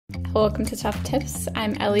Welcome to Tuff Tips.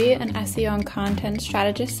 I'm Elly, an SEO and content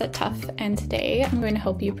strategist at Tuff, and today I'm going to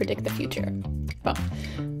help you predict the future. Well,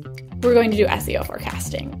 we're going to do SEO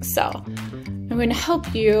forecasting, so I'm going to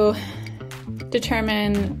help you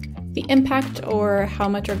determine the impact or how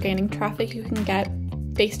much organic traffic you can get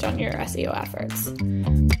based on your SEO efforts.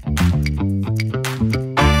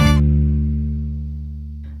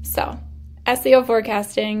 So, SEO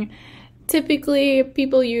forecasting, typically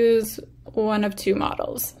people use one of two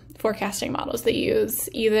forecasting models. They use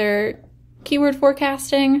either keyword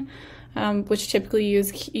forecasting, which typically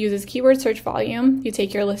uses keyword search volume. You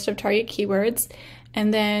take your list of target keywords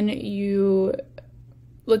and then you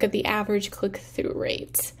look at the average click-through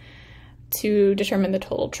rate to determine the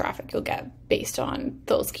total traffic you'll get based on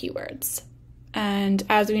those keywords. And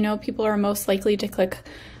as we know, people are most likely to click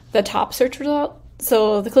the top search result.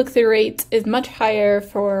 So the click-through rate is much higher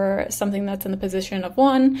for something that's in the position of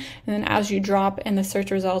 1, and then as you drop in the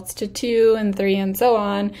search results to 2 and 3 and so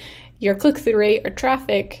on, your click-through rate or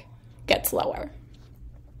traffic gets lower.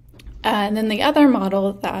 And then the other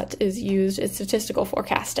model that is used is statistical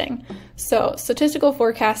forecasting. So statistical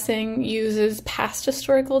forecasting uses past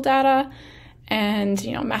historical data and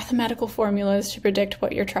mathematical formulas to predict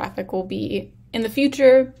what your traffic will be in the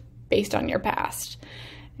future based on your past.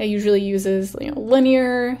 It usually uses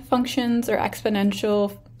linear functions or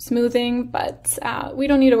exponential smoothing, but we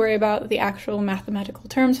don't need to worry about the actual mathematical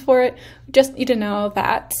terms for it. We just need to know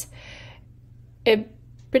that it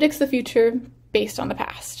predicts the future based on the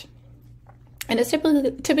past. And it's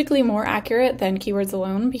typically more accurate than keywords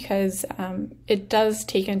alone because it does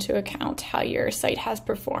take into account how your site has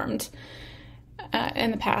performed in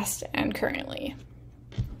the past and currently.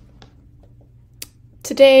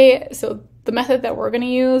 Today, the method that we're going to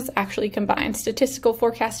use actually combines statistical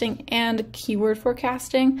forecasting and keyword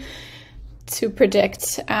forecasting to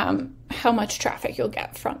predict how much traffic you'll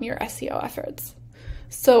get from your SEO efforts.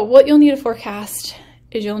 So what you'll need to forecast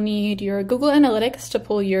is you'll need your Google Analytics to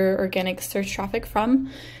pull your organic search traffic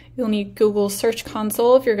from. You'll need Google Search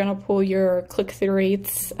Console if you're going to pull your click-through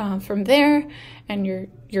rates from there and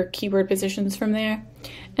your keyword positions from there.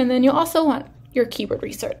 And then you'll also want your keyword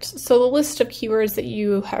research. So the list of keywords that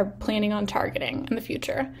you are planning on targeting in the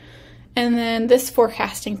future. And then this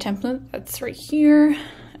forecasting template that's right here,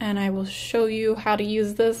 and I will show you how to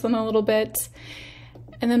use this in a little bit.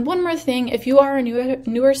 And then one more thing, if you are a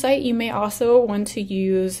newer site, you may also want to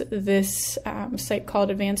use this site called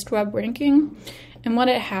Advanced Web Ranking. And what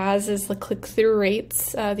it has is the click-through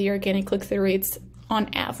rates, the organic click-through rates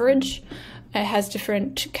on average. It has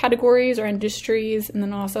different categories or industries, and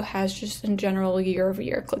then also has just in general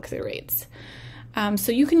year-over-year click-through rates.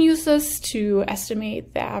 So you can use this to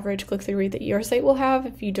estimate the average click-through rate that your site will have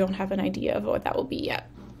if you don't have an idea of what that will be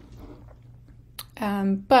yet.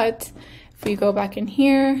 But if we go back in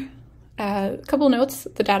here, a couple notes,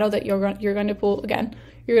 the data that you're going to pull, again,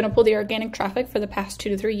 you're going to pull the organic traffic for the past 2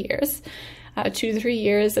 to 3 years. 2 to 3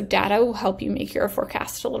 years of data will help you make your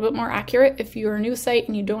forecast a little bit more accurate. If you're a new site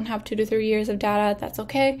and you don't have 2 to 3 years of data, that's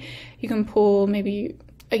okay. You can pull maybe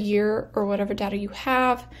a year or whatever data you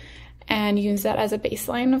have and use that as a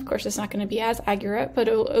baseline. Of course, it's not going to be as accurate, but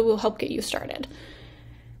it will help get you started.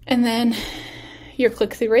 And then your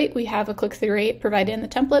click-through rate, we have a click-through rate provided in the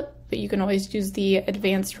template, but you can always use the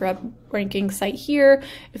Advanced Web Ranking site here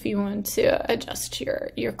if you want to adjust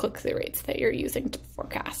your click-through rates that you're using to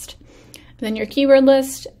forecast. Then your keyword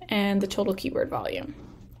list and the total keyword volume.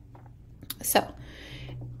 So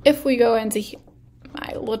if we go into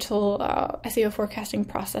my little SEO forecasting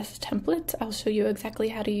process template, I'll show you exactly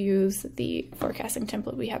how to use the forecasting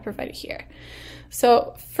template we have provided here.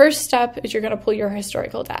 So first step is you're going to pull your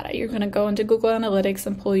historical data. You're going to go into Google Analytics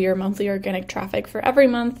and pull your monthly organic traffic for every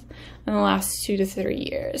month in the last 2 to 3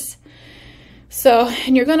 years.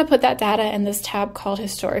 And you're going to put that data in this tab called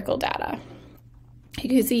historical data. You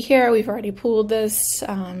can see here, we've already pulled this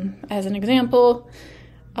as an example,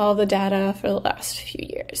 all the data for the last few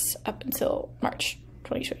years up until March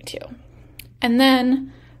 2022. And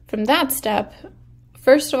then from that step,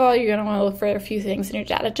 first of all, you're going to want to look for a few things in your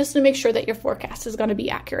data just to make sure that your forecast is going to be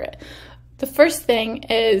accurate. The first thing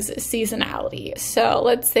is seasonality. So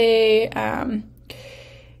let's say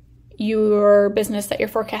your business that you're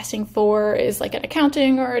forecasting for is like an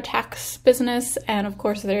accounting or a tax business. And of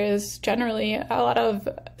course, there is generally a lot of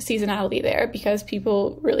seasonality there because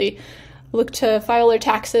people really look to file their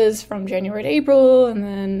taxes from January to April. And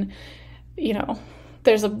then,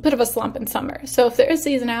 there's a bit of a slump in summer. So if there is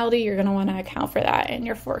seasonality, you're going to want to account for that in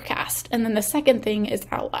your forecast. And then the second thing is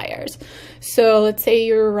outliers. So let's say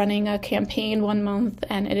you're running a campaign one month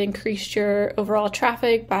and it increased your overall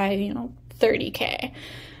traffic by, 30K.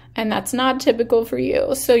 and that's not typical for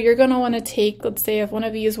you. So you're going to want to take, let's say if one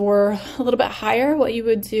of these were a little bit higher, what you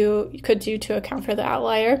could do to account for the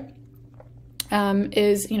outlier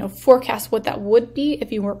is, forecast what that would be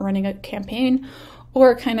if you weren't running a campaign,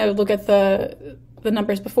 or kind of look at the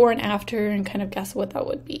numbers before and after and kind of guess what that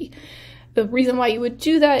would be. The reason why you would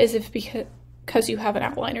do that is because you have an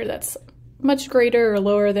outliner that's much greater or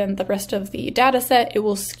lower than the rest of the data set, it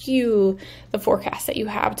will skew the forecast that you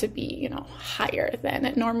have to be, higher than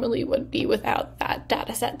it normally would be without that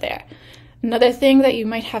data set there. Another thing that you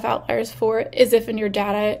might have outliers for is if in your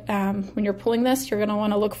data, when you're pulling this, you're going to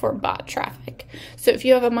want to look for bot traffic. So if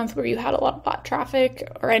you have a month where you had a lot of bot traffic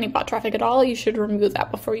or any bot traffic at all, you should remove that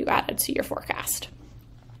before you add it to your forecast.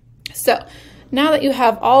 So now that you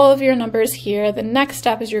have all of your numbers here, the next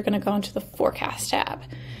step is you're going to go into the forecast tab.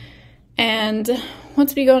 And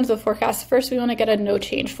once we go into the forecast, first we want to get a no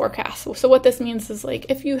change forecast. So what this means is, like,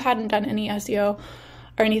 if you hadn't done any SEO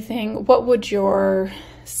or anything, what would your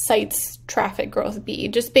site's traffic growth be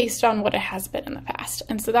just based on what it has been in the past?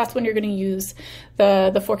 And so that's when you're going to use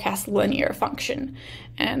the forecast linear function.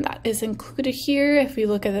 And that is included here. If we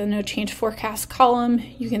look at the no change forecast column,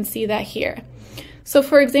 you can see that here. So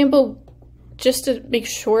for example, just to make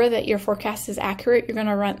sure that your forecast is accurate, you're going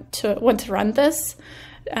to want to run this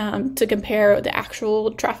to compare the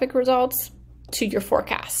actual traffic results to your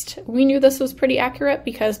forecast. We knew this was pretty accurate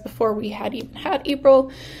because before we had even had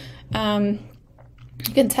April,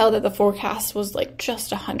 you can tell that the forecast was like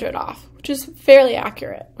just 100 off, which is fairly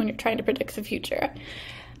accurate when you're trying to predict the future.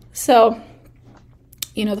 So,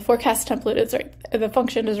 the forecast template is the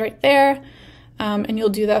function is right there. And you'll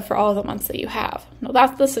do that for all of the months that you have. Now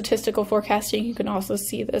that's the statistical forecasting. You can also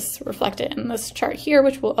see this reflected in this chart here,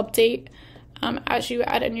 which will update as you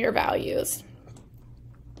add in your values.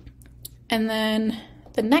 And then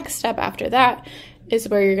the next step after that is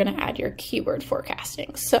where you're going to add your keyword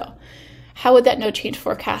forecasting. So how would that no change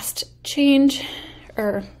forecast change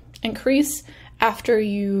or increase after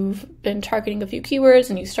you've been targeting a few keywords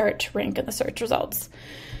and you start to rank in the search results?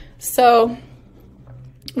 So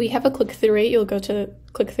we have a click-through rate. You'll go to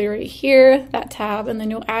click-through rate here, that tab, and then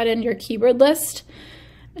you'll add in your keyword list.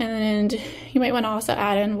 And you might want to also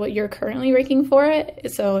add in what you're currently ranking for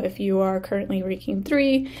it. So if you are currently ranking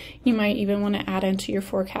 3, you might even want to add into your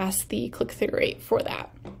forecast the click-through rate for that,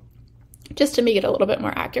 just to make it a little bit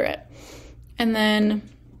more accurate. And then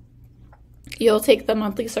you'll take the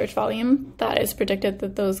monthly search volume that is predicted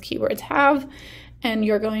that those keywords have, and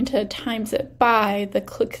you're going to times it by the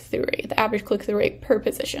click-through rate, the average click-through rate per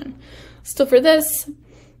position. So for this,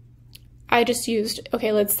 I just used,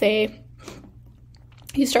 okay, let's say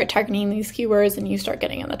you start targeting these keywords and you start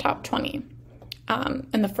getting in the top 20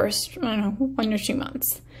 in the first, 1 or 2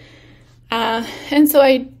 months. And so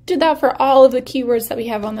I did that for all of the keywords that we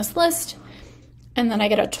have on this list, and then I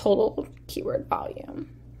get a total keyword volume.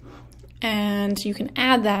 And you can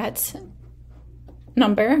add that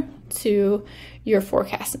number to your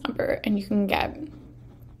forecast number, and you can get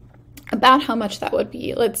about how much that would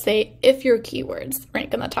be. Let's say if your keywords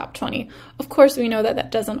rank in the top 20. Of course, we know that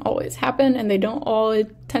that doesn't always happen, and they don't all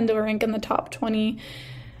tend to rank in the top 20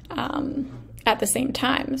 at the same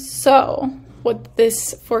time. So what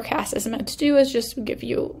this forecast is meant to do is just give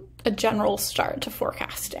you a general start to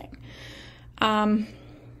forecasting. But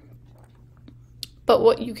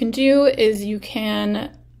what you can do is you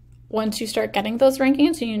can, once you start getting those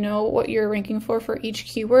rankings, and you know what you're ranking for each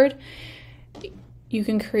keyword, you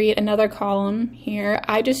can create another column here.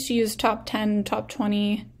 I just use top 10, top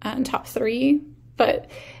 20, and top 3, but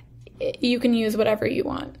you can use whatever you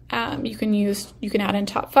want. You can add in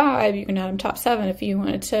top 5, you can add in top 7 if you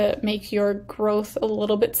wanted to make your growth a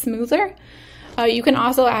little bit smoother. You can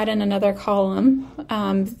also add in another column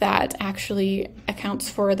that actually accounts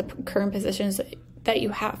for the current positions that you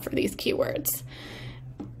have for these keywords.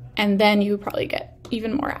 And then you probably get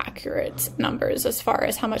even more accurate numbers as far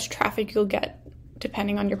as how much traffic you'll get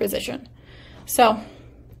depending on your position. So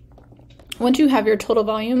once you have your total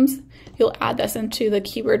volumes, you'll add this into the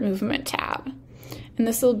keyword movement tab. And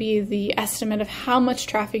this will be the estimate of how much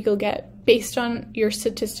traffic you'll get based on your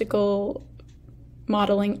statistical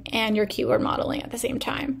modeling and your keyword modeling at the same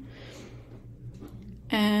time.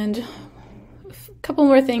 And a couple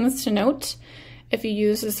more things to note if you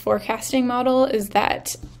use this forecasting model is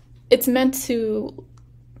that it's meant to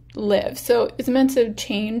live. So it's meant to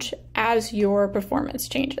change as your performance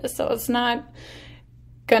changes. So it's not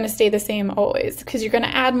going to stay the same always, because you're going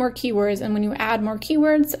to add more keywords. And when you add more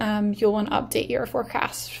keywords, you'll want to update your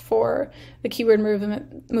forecast for the keyword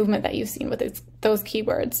movement that you've seen with those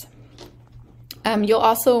keywords. You'll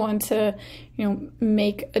also want to,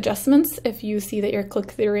 make adjustments if you see that your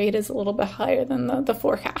click-through rate is a little bit higher than the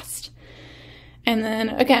forecast. And then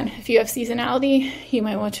again, if you have seasonality, you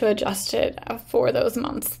might want to adjust it for those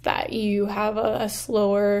months that you have a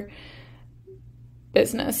slower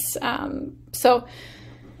business. So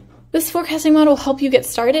this forecasting model will help you get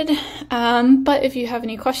started, but if you have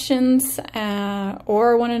any questions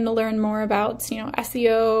or wanting to learn more about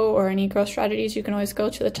SEO or any growth strategies, you can always go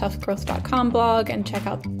to the tuffgrowth.com blog and check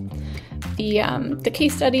out the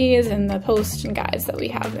case studies and the posts and guides that we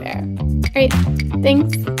have there. All right,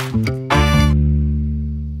 thanks.